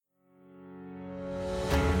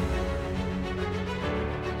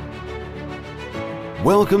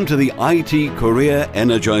Welcome to the IT Career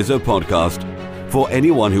Energizer podcast. For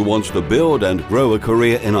anyone who wants to build and grow a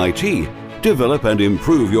career in IT, develop and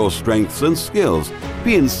improve your strengths and skills,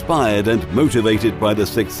 be inspired and motivated by the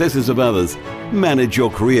successes of others, manage your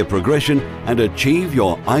career progression, and achieve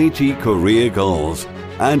your IT career goals.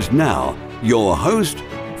 And now, your host,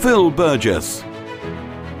 Phil Burgess.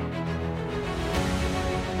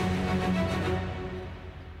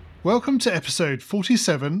 Welcome to episode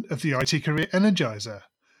 47 of the IT Career Energizer,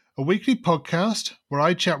 a weekly podcast where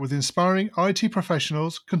I chat with inspiring IT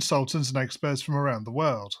professionals, consultants, and experts from around the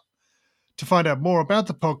world. To find out more about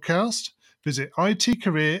the podcast, visit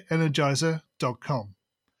itcareerenergizer.com.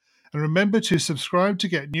 And remember to subscribe to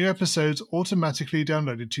get new episodes automatically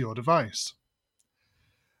downloaded to your device.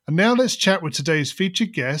 And now let's chat with today's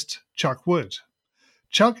featured guest, Chuck Wood.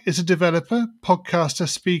 Chuck is a developer, podcaster,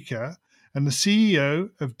 speaker, and the CEO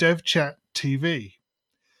of DevChat TV.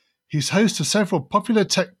 He's host of several popular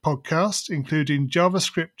tech podcasts, including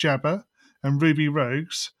JavaScript Jabber and Ruby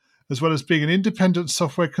Rogues, as well as being an independent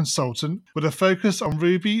software consultant with a focus on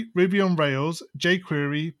Ruby, Ruby on Rails,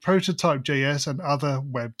 jQuery, Prototype.js, and other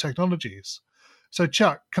web technologies. So,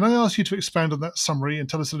 Chuck, can I ask you to expand on that summary and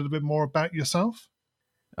tell us a little bit more about yourself?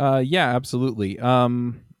 Yeah, absolutely.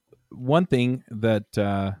 One thing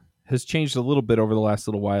that has changed a little bit over the last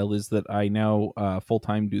little while is that I now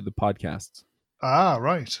full-time do the podcasts. Ah,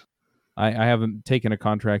 right. I haven't taken a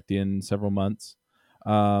contract in several months.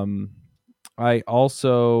 I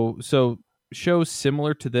also, so shows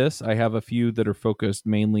similar to this, I have a few that are focused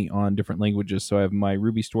mainly on different languages. So I have my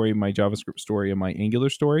Ruby story, my JavaScript story, and my Angular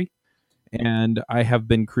story. And I have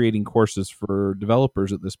been creating courses for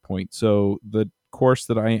developers at this point. So the course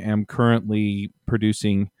that I am currently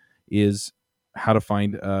producing is how to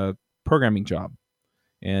find a programming job.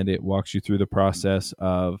 And it walks you through the process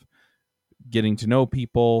of getting to know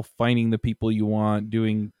people, finding the people you want,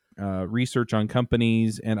 doing research on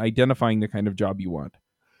companies, and identifying the kind of job you want.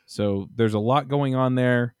 So there's a lot going on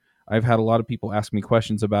there. I've had a lot of people ask me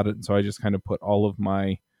questions about it, and so I just kind of put all of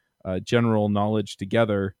my general knowledge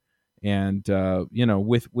together. And,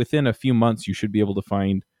 within a few months, you should be able to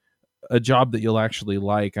find a job that you'll actually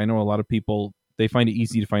like. I know a lot of people, they find it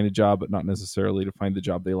easy to find a job, but not necessarily to find the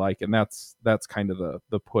job they like. And that's kind of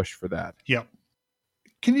the push for that. Yep.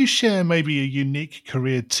 Can you share maybe a unique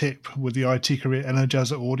career tip with the IT Career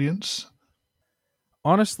Energizer audience?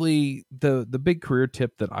 Honestly, the big career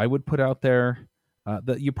tip that I would put out there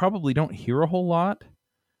that you probably don't hear a whole lot,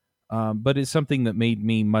 but is something that made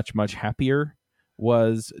me much, much happier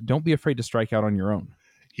was don't be afraid to strike out on your own.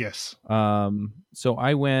 Yes. So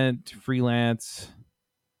I went freelance,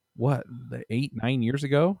 8-9 years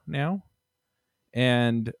ago now.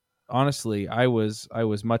 And honestly, I was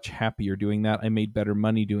much happier doing that. I made better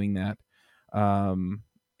money doing that.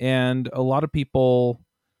 And a lot of people,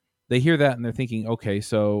 they hear that and they're thinking, okay,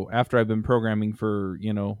 so after I've been programming for,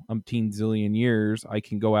 umpteen zillion years, I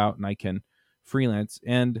can go out and I can freelance.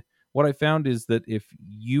 And what I found is that if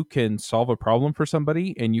you can solve a problem for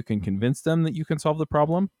somebody and you can convince them that you can solve the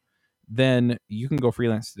problem, then you can go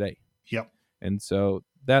freelance today. Yep. And so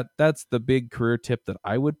that's the big career tip that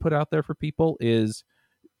I would put out there for people is,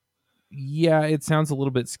 yeah, it sounds a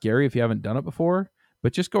little bit scary if you haven't done it before,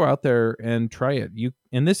 but just go out there and try it.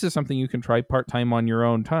 And this is something you can try part-time on your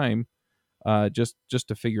own time, just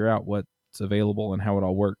to figure out what's available and how it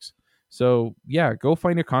all works. So yeah, go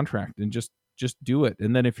find a contract and just do it.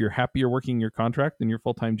 And then if you're happier working your contract than your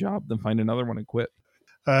full-time job, then find another one and quit.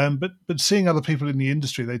 But seeing other people in the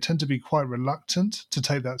industry, they tend to be quite reluctant to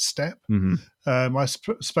take that step. Mm-hmm. I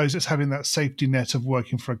suppose it's having that safety net of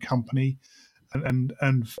working for a company and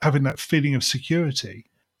having that feeling of security.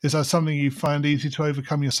 Is that something you find easy to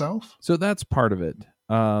overcome yourself? So that's part of it.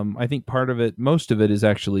 I think most of it is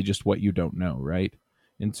actually just what you don't know, right?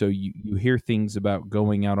 And so you hear things about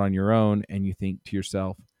going out on your own and you think to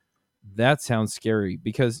yourself, that sounds scary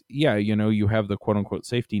because, yeah, you have the quote unquote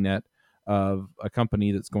safety net of a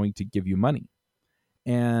company that's going to give you money.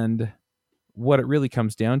 And what it really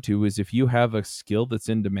comes down to is if you have a skill that's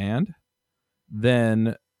in demand,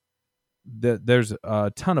 then there's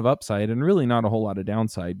a ton of upside and really not a whole lot of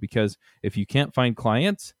downside, because if you can't find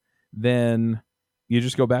clients, then you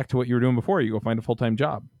just go back to what you were doing before. You go find a full-time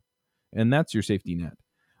job, and that's your safety net.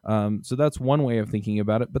 So that's one way of thinking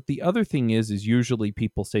about it. But the other thing is usually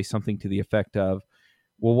people say something to the effect of,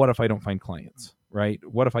 well, what if I don't find clients, right?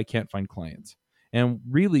 What if I can't find clients? And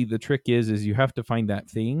really the trick is you have to find that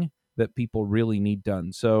thing that people really need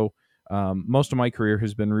done. So most of my career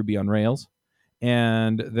has been Ruby on Rails.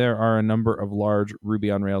 And there are a number of large Ruby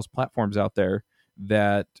on Rails platforms out there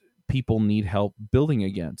that people need help building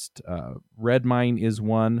against. Redmine is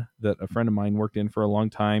one that a friend of mine worked in for a long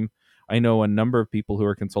time. I know a number of people who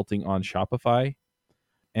are consulting on Shopify,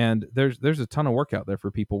 and there's a ton of work out there for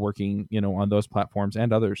people working, on those platforms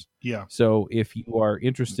and others. Yeah. So if you are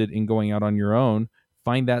interested in going out on your own,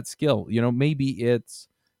 find that skill. Maybe it's,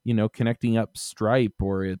 connecting up Stripe,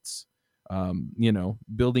 or it's,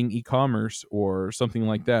 building e-commerce or something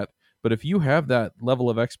like that. But if you have that level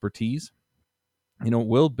of expertise,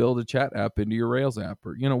 we'll build a chat app into your Rails app,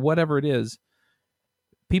 or, whatever it is,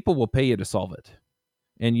 people will pay you to solve it.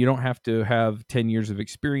 And you don't have to have 10 years of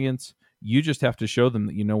experience. You just have to show them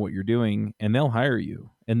that you know what you're doing, and they'll hire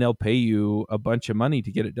you, and they'll pay you a bunch of money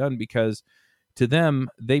to get it done, because to them,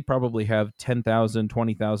 they probably have $10,000,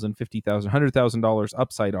 $20,000, $50,000, $100,000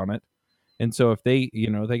 upside on it. And so if they,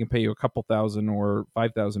 they can pay you a couple thousand or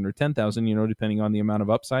 5,000 or 10,000, depending on the amount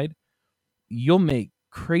of upside, you'll make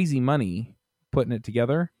crazy money putting it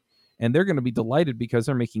together, and they're going to be delighted because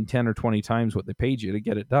they're making 10 or 20 times what they paid you to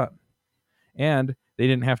get it done. And they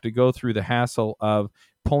didn't have to go through the hassle of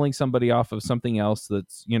pulling somebody off of something else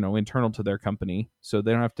that's, internal to their company. So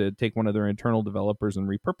they don't have to take one of their internal developers and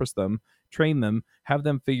repurpose them, train them, have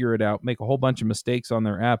them figure it out, make a whole bunch of mistakes on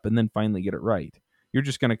their app, and then finally get it right. You're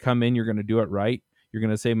just going to come in, you're going to do it right, you're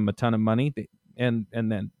going to save them a ton of money, and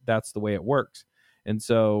then that's the way it works. And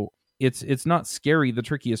so it's not scary. The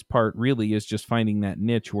trickiest part really is just finding that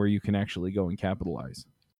niche where you can actually go and capitalize.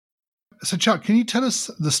 So, Chuck, can you tell us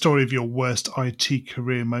the story of your worst IT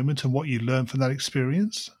career moment and what you learned from that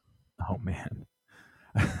experience? Oh, man.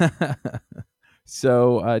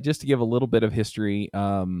 So, just to give a little bit of history,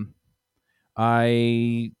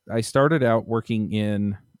 I started out working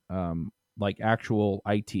in actual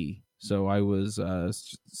IT. So I was a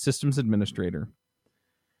systems administrator.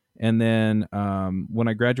 And then when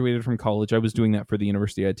I graduated from college, I was doing that for the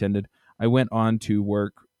university I attended. I went on to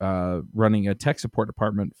work running a tech support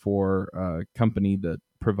department for a company that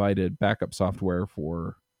provided backup software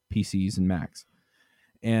for PCs and Macs.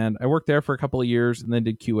 And I worked there for a couple of years and then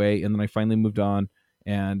did QA. And then I finally moved on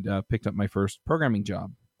and picked up my first programming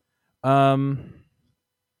job.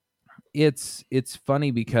 It's funny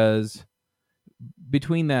because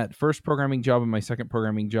between that first programming job and my second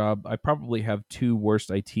programming job, I probably have two worst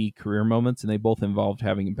IT career moments, and they both involved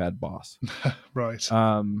having a bad boss. Right.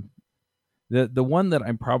 The one that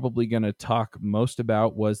I'm probably going to talk most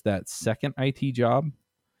about was that second IT job,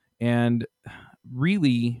 and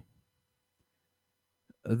really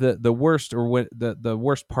the worst, or what the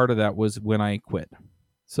worst part of that was when I quit.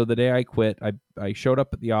 So the day I quit, I showed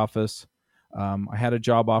up at the office. I had a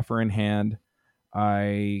job offer in hand.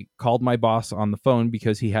 I called my boss on the phone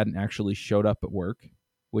because he hadn't actually showed up at work,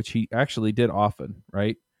 which he actually did often,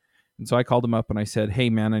 right? And so I called him up and I said, "Hey,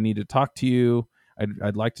 man, I need to talk to you.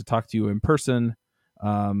 I'd like to talk to you in person.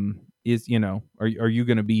 Are you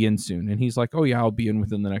going to be in soon?" And he's like, "Oh yeah, I'll be in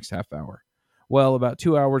within the next half hour." Well, about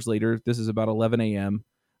 2 hours later, this is about 11 a.m.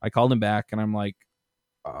 I called him back and I'm like,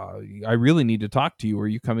 "I really need to talk to you. Are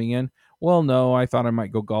you coming in?" "Well, no, I thought I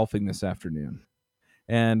might go golfing this afternoon."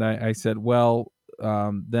 And I said, "Well,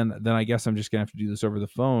 then I guess I'm just gonna have to do this over the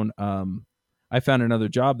phone. I found another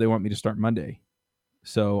job. They want me to start Monday,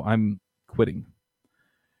 so I'm quitting."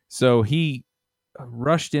 So he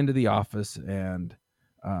rushed into the office, and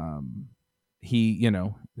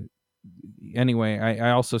anyway,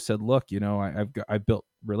 I also said, "Look, I've built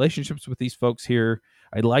relationships with these folks here.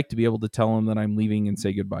 I'd like to be able to tell them that I'm leaving and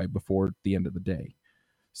say goodbye before the end of the day."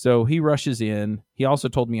 So he rushes in. He also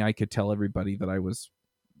told me I could tell everybody that I was,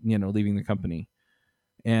 leaving the company.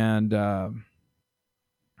 And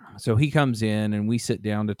so he comes in and we sit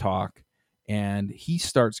down to talk, and he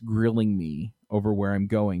starts grilling me over where I'm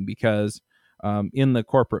going because in the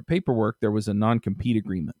corporate paperwork, there was a non-compete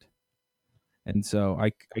agreement. And so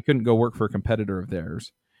I couldn't go work for a competitor of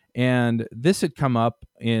theirs. And this had come up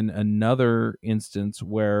in another instance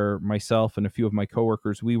where myself and a few of my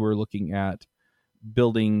coworkers, we were looking at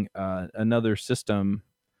building another system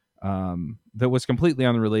that was completely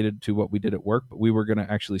unrelated to what we did at work, but we were going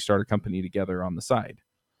to actually start a company together on the side.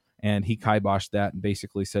 And he kiboshed that and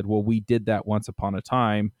basically said, "Well, we did that once upon a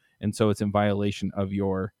time, and so it's in violation of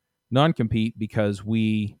your non-compete because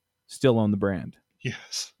we still own the brand."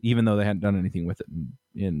 Yes. Even though they hadn't done anything with it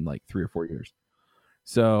in like 3 or 4 years.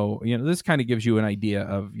 So, this kind of gives you an idea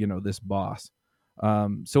of, this boss.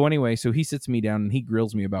 So anyway, so he sits me down and he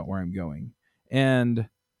grills me about where I'm going. And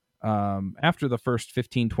after the first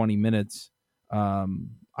 15, 20 minutes, I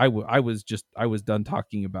was done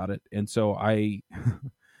talking about it. And so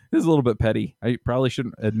this is a little bit petty. I probably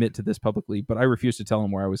shouldn't admit to this publicly, but I refused to tell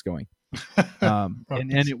him where I was going.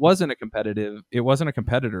 And it wasn't a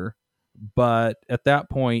competitor. But at that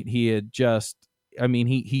point, he had just, I mean,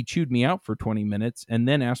 he chewed me out for 20 minutes and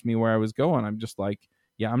then asked me where I was going. I'm just like,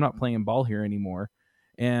 yeah, I'm not playing ball here anymore.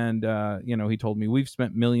 And, he told me, we've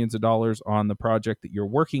spent millions of dollars on the project that you're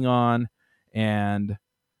working on. And,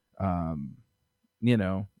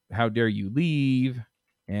 how dare you leave?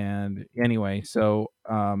 And anyway, so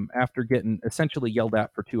after getting essentially yelled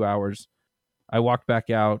at for 2 hours, I walked back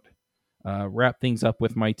out, wrapped things up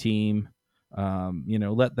with my team,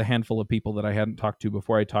 let the handful of people that I hadn't talked to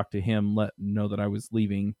before I talked to him let know that I was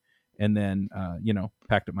leaving, and then,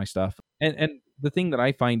 packed up my stuff. And the thing that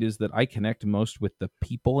I find is that I connect most with the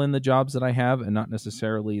people in the jobs that I have and not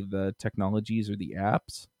necessarily the technologies or the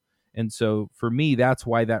apps. And so for me, that's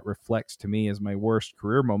why that reflects to me as my worst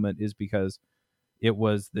career moment, is because it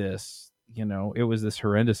was this,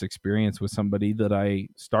 horrendous experience with somebody that I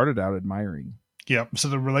started out admiring. Yeah, so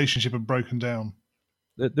the relationship had broken down.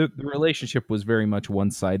 The relationship was very much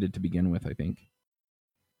one-sided to begin with, I think.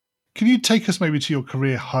 Can you take us maybe to your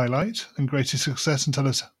career highlight and greatest success and tell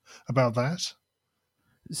us about that?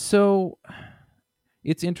 So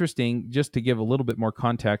it's interesting, just to give a little bit more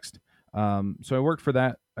context. So I worked for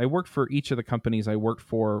that. I worked for each of the companies I worked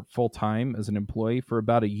for full-time as an employee for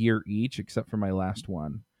about a year each, except for my last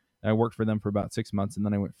one. I worked for them for about 6 months, and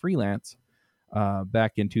then I went freelance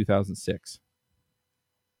back in 2006.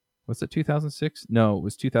 Was it 2006? No, it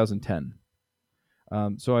was 2010.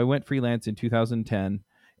 So I went freelance in 2010,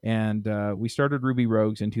 and we started Ruby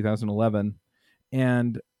Rogues in 2011.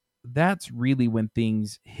 And that's really when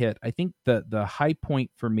things hit. I think the high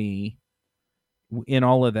point for me in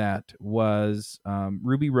all of that was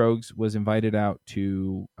Ruby Rogues was invited out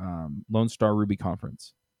to Lone Star Ruby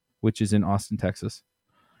Conference, which is in Austin, Texas.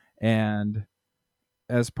 And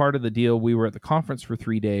as part of the deal, we were at the conference for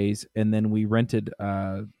 3 days, and then we rented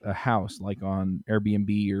a house like on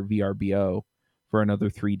Airbnb or VRBO for another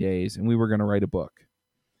 3 days, and we were going to write a book.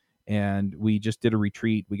 And we just did a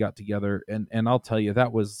retreat. We got together, and I'll tell you,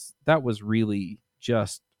 that was really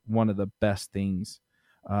just one of the best things.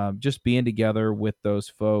 Just being together with those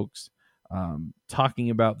folks,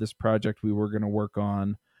 talking about this project we were going to work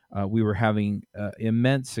on. We were having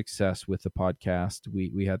immense success with the podcast.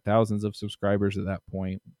 We had thousands of subscribers at that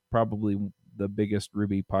point, probably the biggest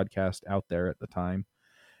Ruby podcast out there at the time.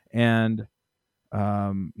 And,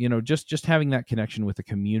 just having that connection with the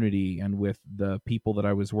community and with the people that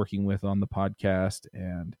I was working with on the podcast.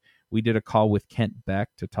 And we did a call with Kent Beck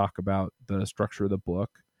to talk about the structure of the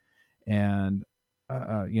book. And,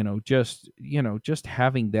 just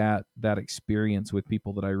having that experience with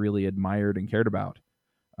people that I really admired and cared about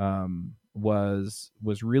was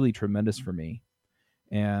really tremendous for me.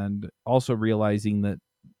 And also realizing that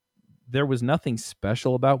there was nothing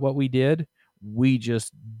special about what we did. We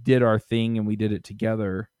just did our thing and we did it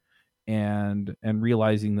together, and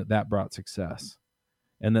realizing that brought success,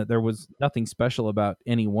 and that there was nothing special about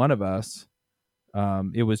any one of us.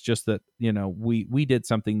 It was just that, we did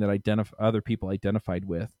something that other people identified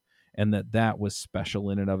with, and that was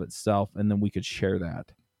special in and of itself, and then we could share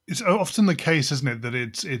that. It's often the case, isn't it, that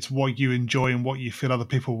it's what you enjoy and what you feel other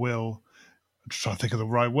people will. I'm just trying to think of the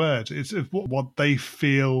right word. It's what they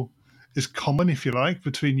feel is common, if you like,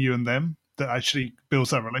 between you and them that actually builds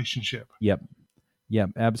that relationship. Yep,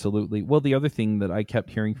 absolutely. Well, the other thing that I kept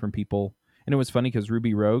hearing from people, and it was funny because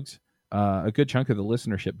Ruby Rogues, a good chunk of the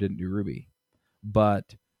listenership didn't do Ruby,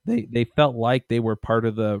 but they felt like they were part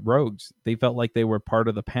of the Rogues. They felt like they were part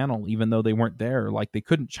of the panel, even though they weren't there. Like they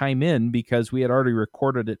couldn't chime in because we had already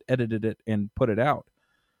recorded it, edited it, and put it out.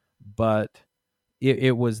 But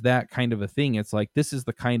it was that kind of a thing. It's like, this is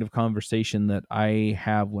the kind of conversation that I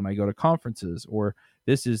have when I go to conferences, or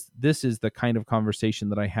this is the kind of conversation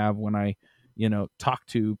that I have when I, talk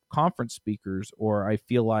to conference speakers, or I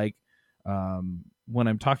feel like when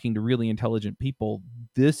I'm talking to really intelligent people,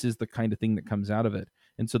 this is the kind of thing that comes out of it.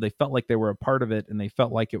 And so they felt like they were a part of it, and they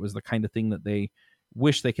felt like it was the kind of thing that they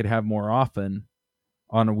wish they could have more often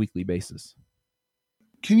on a weekly basis.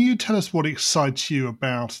 Can you tell us what excites you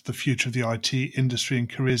about the future of the IT industry and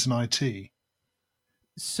careers in IT?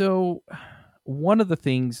 So one of the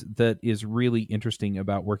things that is really interesting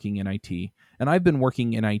about working in IT, and I've been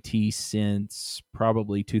working in IT since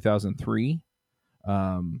probably 2003.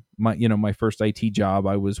 My first IT job,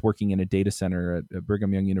 I was working in a data center at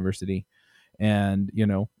Brigham Young University. And,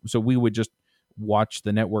 so we would just watch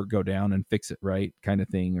the network go down and fix it, right, kind of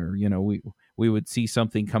thing. Or, we would see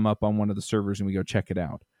something come up on one of the servers and we go check it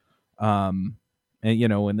out. And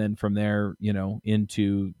then from there,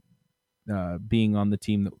 into being on the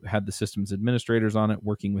team that had the systems administrators on it,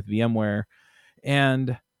 working with VMware,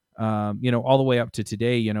 and, all the way up to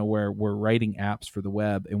today, where we're writing apps for the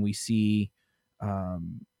web, and we see,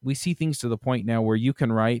 we see things to the point now where you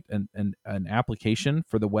can write an application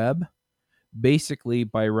for the web basically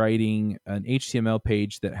by writing an HTML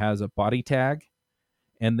page that has a body tag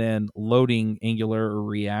and then loading Angular or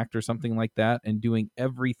React or something like that and doing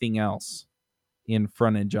everything else in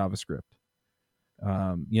front-end JavaScript.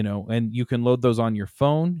 And you can load those on your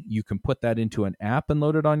phone. You can put that into an app and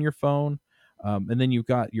load it on your phone. And then you've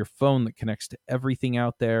got your phone that connects to everything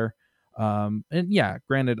out there. And yeah,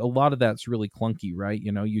 granted, a lot of that's really clunky, right?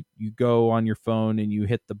 You go on your phone and you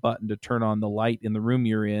hit the button to turn on the light in the room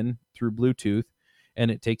you're in through Bluetooth,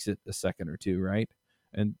 and it takes it a second or two, right?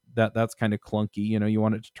 And that's kind of clunky. You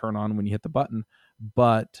want it to turn on when you hit the button.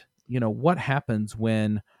 But, what happens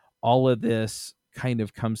when all of this kind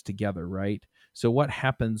of comes together, right? So what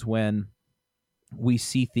happens when we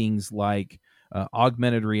see things like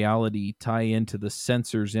augmented reality tie into the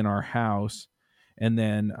sensors in our house, and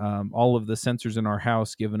then all of the sensors in our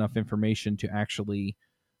house give enough information to actually,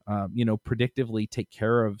 predictively take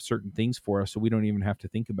care of certain things for us so we don't even have to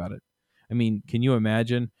think about it? I mean, can you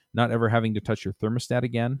imagine not ever having to touch your thermostat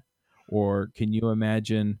again? Or can you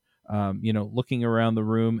imagine, looking around the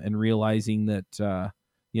room and realizing that,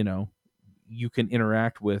 you can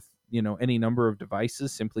interact with, any number of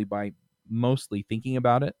devices simply by mostly thinking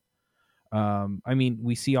about it? I mean,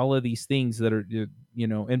 we see all of these things that are,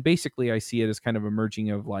 and basically I see it as kind of a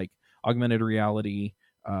merging of like augmented reality,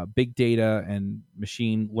 big data and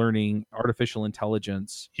machine learning, artificial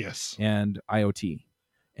intelligence, Yes. and IoT.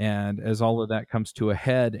 And as all of that comes to a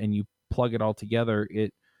head and you plug it all together,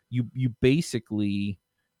 you basically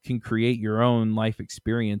can create your own life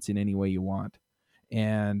experience in any way you want.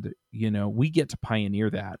 And, we get to pioneer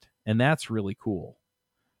that. And that's really cool.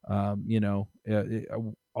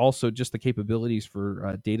 Also just the capabilities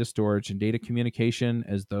for data storage and data communication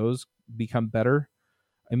as those become better.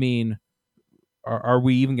 I mean, are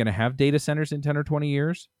we even going to have data centers in 10 or 20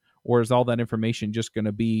 years? Or is all that information just going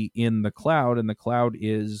to be in the cloud, and the cloud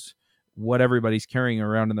is what everybody's carrying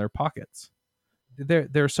around in their pockets? There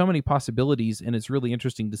are so many possibilities, and it's really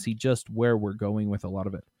interesting to see just where we're going with a lot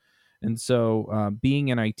of it. And so being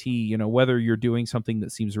in IT, whether you're doing something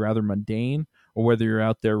that seems rather mundane or whether you're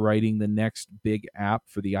out there writing the next big app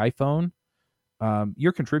for the iPhone,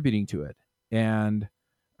 you're contributing to it. And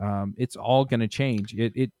it's all going to change.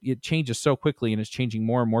 It changes so quickly, and it's changing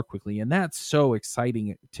more and more quickly. And that's so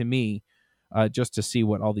exciting to me, just to see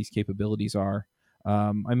what all these capabilities are.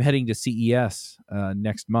 I'm heading to CES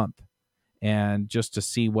next month, and just to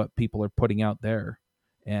see what people are putting out there.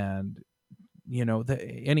 And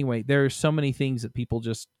anyway, there are so many things that people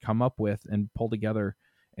just come up with and pull together,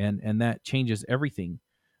 and that changes everything.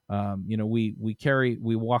 We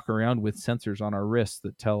walk around with sensors on our wrists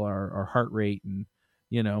that tell our heart rate, and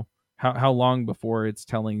how long before it's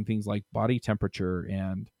telling things like body temperature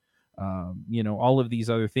and all of these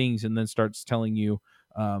other things, and then starts telling you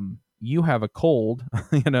you have a cold,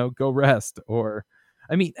 go rest. Or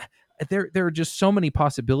I mean, there are just so many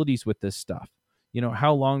possibilities with this stuff.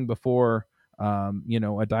 How long before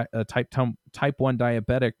a type 1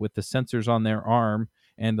 diabetic with the sensors on their arm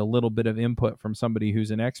and a little bit of input from somebody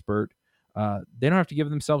who's an expert, they don't have to give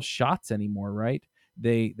themselves shots anymore, right?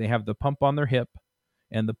 They have the pump on their hip,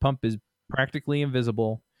 and the pump is practically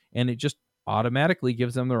invisible, and it just automatically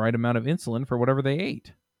gives them the right amount of insulin for whatever they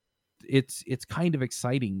ate. It's kind of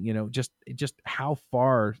exciting, just how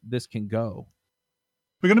far this can go.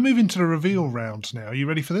 We're going to move into the reveal round now. Are you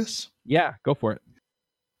ready for this? Yeah, go for it.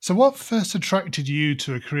 So what first attracted you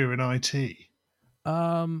to a career in IT?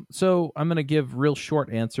 So I'm going to give real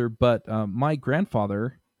short answer, but my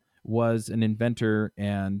grandfather was an inventor,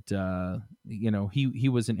 and he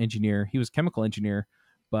was an engineer. He was a chemical engineer,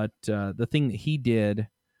 but the thing that he did,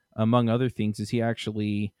 among other things, is he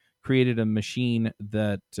actually created a machine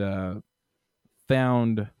that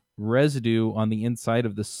found residue on the inside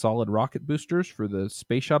of the solid rocket boosters for the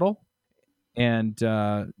space shuttle, and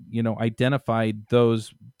identified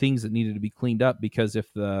those things that needed to be cleaned up, because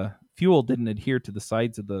if the fuel didn't adhere to the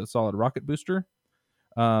sides of the solid rocket booster,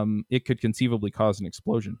 it could conceivably cause an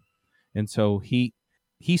explosion. And so he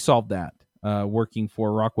solved that, working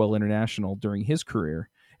for Rockwell International during his career.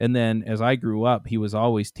 And then as I grew up, he was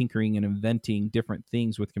always tinkering and inventing different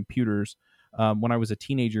things with computers. When I was a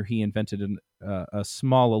teenager, he invented a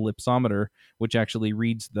small ellipsometer, which actually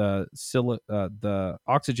reads the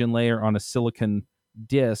oxygen layer on a silicon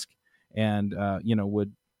disk, and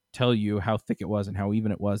would tell you how thick it was and how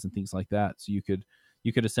even it was and things like that. So you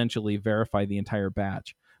could essentially verify the entire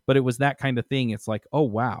batch. But it was that kind of thing. It's like, oh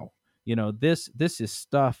wow, this is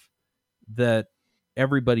stuff that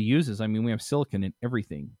everybody uses. I mean, we have silicon in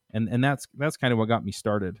everything, and that's kind of what got me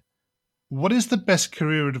started. What is the best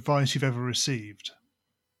career advice you've ever received?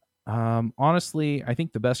 Honestly, I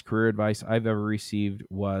think the best career advice I've ever received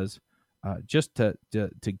was just to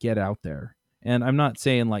get out there. And I'm not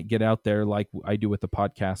saying like get out there like I do with the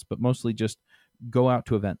podcast, but mostly just go out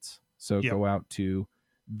to events. So Yep. go out to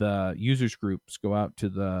the users groups, go out to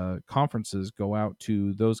the conferences, go out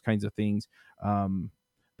to those kinds of things.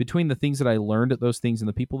 Between the things that I learned at those things and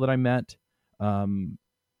the people that I met,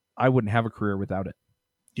 I wouldn't have a career without it.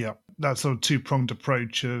 Yeah, that sort of two-pronged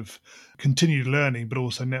approach of continued learning, but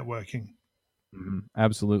also networking.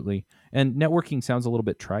 Absolutely. And networking sounds a little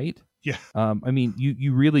bit trite. Yeah. I mean,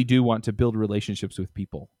 you really do want to build relationships with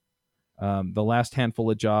people. The last handful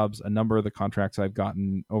of jobs, a number of the contracts I've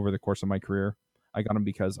gotten over the course of my career, I got them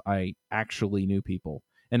because I actually knew people.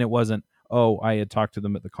 And it wasn't, oh, I had talked to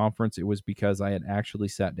them at the conference. It was because I had actually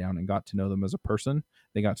sat down and got to know them as a person.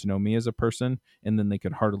 They got to know me as a person, and then they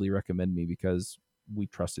could heartily recommend me because we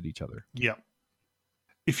trusted each other. Yeah.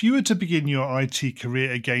 If you were to begin your IT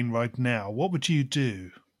career again right now, what would you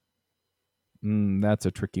do? That's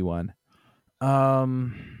a tricky one. I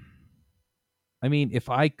mean, if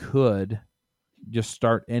I could just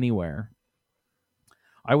start anywhere,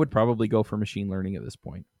 I would probably go for machine learning at this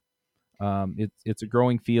point. It's a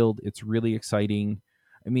growing field. It's really exciting.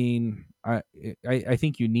 I mean, I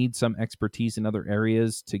think you need some expertise in other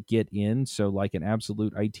areas to get in. So, like an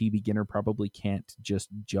absolute IT beginner probably can't just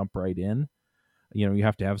jump right in. You know, you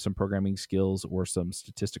have to have some programming skills or some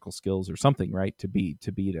statistical skills or something, right, to be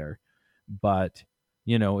there. But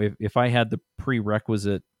you know, if I had the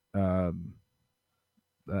prerequisite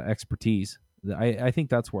expertise, I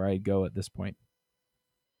think that's where I'd go at this point.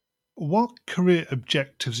 What career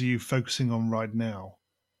objectives are you focusing on right now?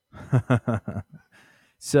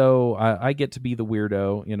 So I get to be the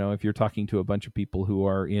weirdo. You know, if you're talking to a bunch of people who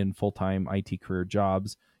are in full-time IT career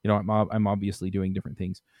jobs, you know, I'm obviously doing different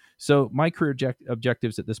things. So my career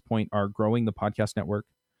objectives at this point are growing the podcast network,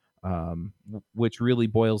 which really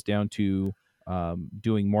boils down to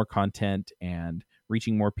doing more content and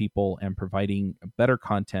reaching more people and providing better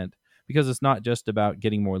content, because it's not just about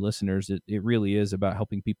getting more listeners. It really is about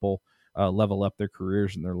helping people level up their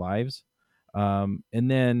careers and their lives. And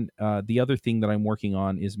then the other thing that I'm working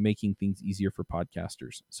on is making things easier for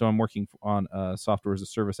podcasters. So I'm working on a software as a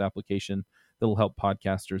service application that will help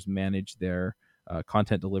podcasters manage their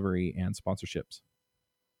content delivery and sponsorships.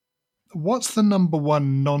 What's the number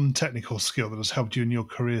one non-technical skill that has helped you in your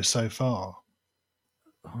career so far?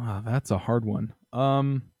 Oh, that's a hard one.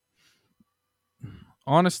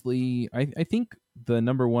 Honestly, I think the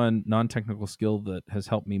number one non-technical skill that has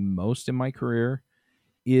helped me most in my career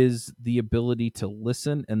is the ability to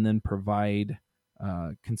listen and then provide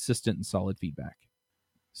consistent and solid feedback.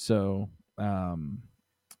 So,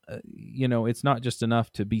 you know, it's not just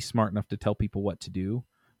enough to be smart enough to tell people what to do,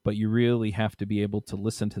 but you really have to be able to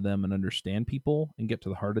listen to them and understand people and get to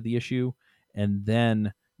the heart of the issue, and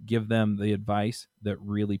then give them the advice that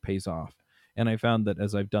really pays off. And I found that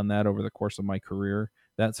as I've done that over the course of my career,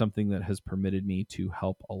 that's something that has permitted me to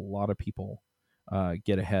help a lot of people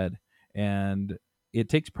get ahead. And it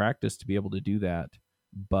takes practice to be able to do that,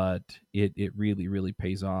 but it really, really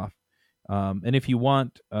pays off. And if you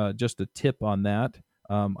want just a tip on that,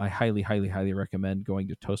 I highly, highly, highly recommend going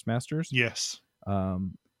to Toastmasters. Yes.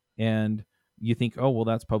 And you think, oh, well,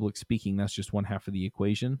 that's public speaking. That's just one half of the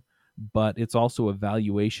equation. But it's also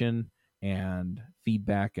evaluation and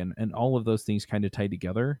feedback, and all of those things kind of tie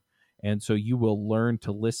together. And so you will learn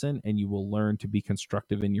to listen, and you will learn to be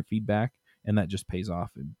constructive in your feedback. And that just pays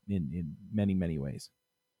off in many, many ways.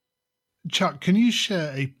 Chuck, can you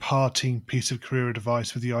share a parting piece of career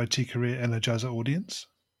advice with the IT Career Energizer audience?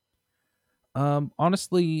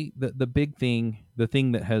 Honestly, the big thing, the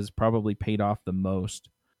thing that has probably paid off the most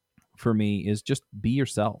for me is just be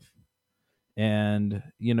yourself. And,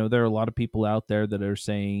 you know, there are a lot of people out there that are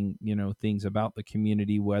saying, you know, things about the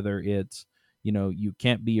community, whether it's, you know, you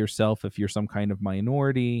can't be yourself if you're some kind of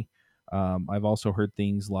minority. I've also heard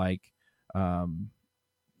things like,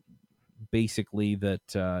 basically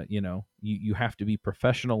that, you know, you have to be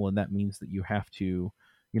professional, and that means that you have to,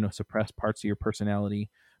 you know, suppress parts of your personality.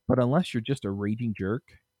 But unless you're just a raging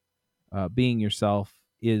jerk, being yourself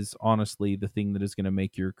is honestly the thing that is going to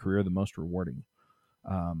make your career the most rewarding.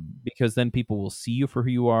 Because then people will see you for who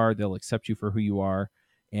you are, they'll accept you for who you are,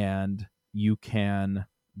 and you can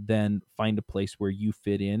then find a place where you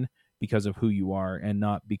fit in because of who you are, and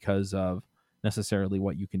not because of necessarily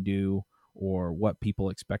what you can do or what people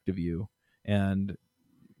expect of you. And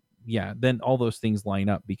yeah, then all those things line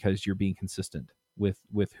up because you're being consistent with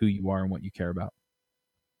who you are and what you care about.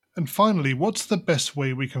 And finally, what's the best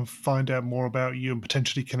way we can find out more about you and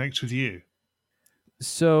potentially connect with you?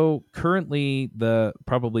 So currently,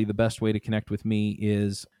 probably the best way to connect with me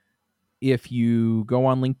is If you go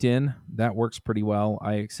on LinkedIn, that works pretty well.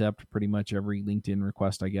 I accept pretty much every LinkedIn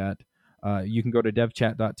request I get. You can go to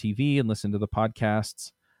devchat.tv and listen to the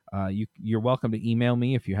podcasts. You're welcome to email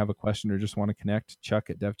me if you have a question or just want to connect,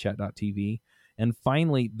 chuck@devchat.tv. And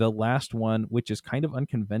finally, the last one, which is kind of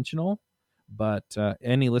unconventional, but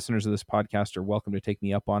any listeners of this podcast are welcome to take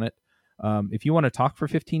me up on it. If you want to talk for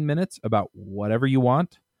 15 minutes about whatever you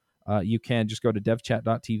want, you can just go to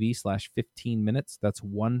devchat.tv/15 minutes. That's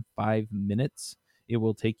 15 minutes. It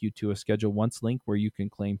will take you to a schedule once link where you can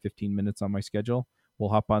claim 15 minutes on my schedule.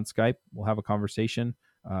 We'll hop on Skype. We'll have a conversation,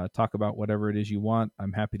 talk about whatever it is you want.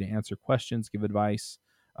 I'm happy to answer questions, give advice,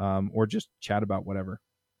 or just chat about whatever.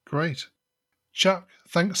 Great. Chuck,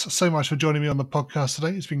 thanks so much for joining me on the podcast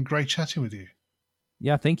today. It's been great chatting with you.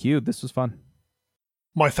 Yeah, thank you. This was fun.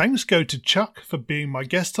 My thanks go to Chuck for being my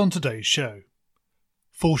guest on today's show.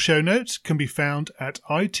 Full show notes can be found at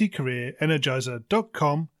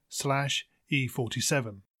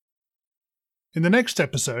itcareerenergizer.com/E47. In the next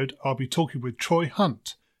episode, I'll be talking with Troy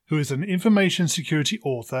Hunt, who is an information security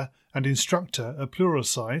author and instructor at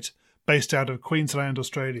Pluralsight based out of Queensland,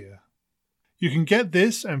 Australia. You can get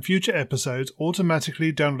this and future episodes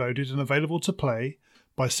automatically downloaded and available to play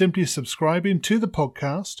by simply subscribing to the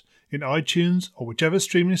podcast in iTunes or whichever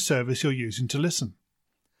streaming service you're using to listen.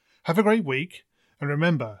 Have a great week, and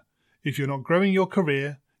remember, if you're not growing your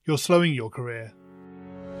career, you're slowing your career.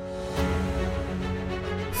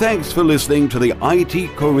 Thanks for listening to the IT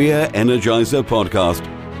Career Energizer podcast.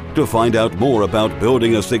 To find out more about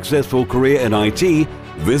building a successful career in IT,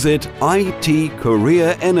 visit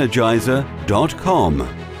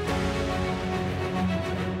itcareerenergizer.com.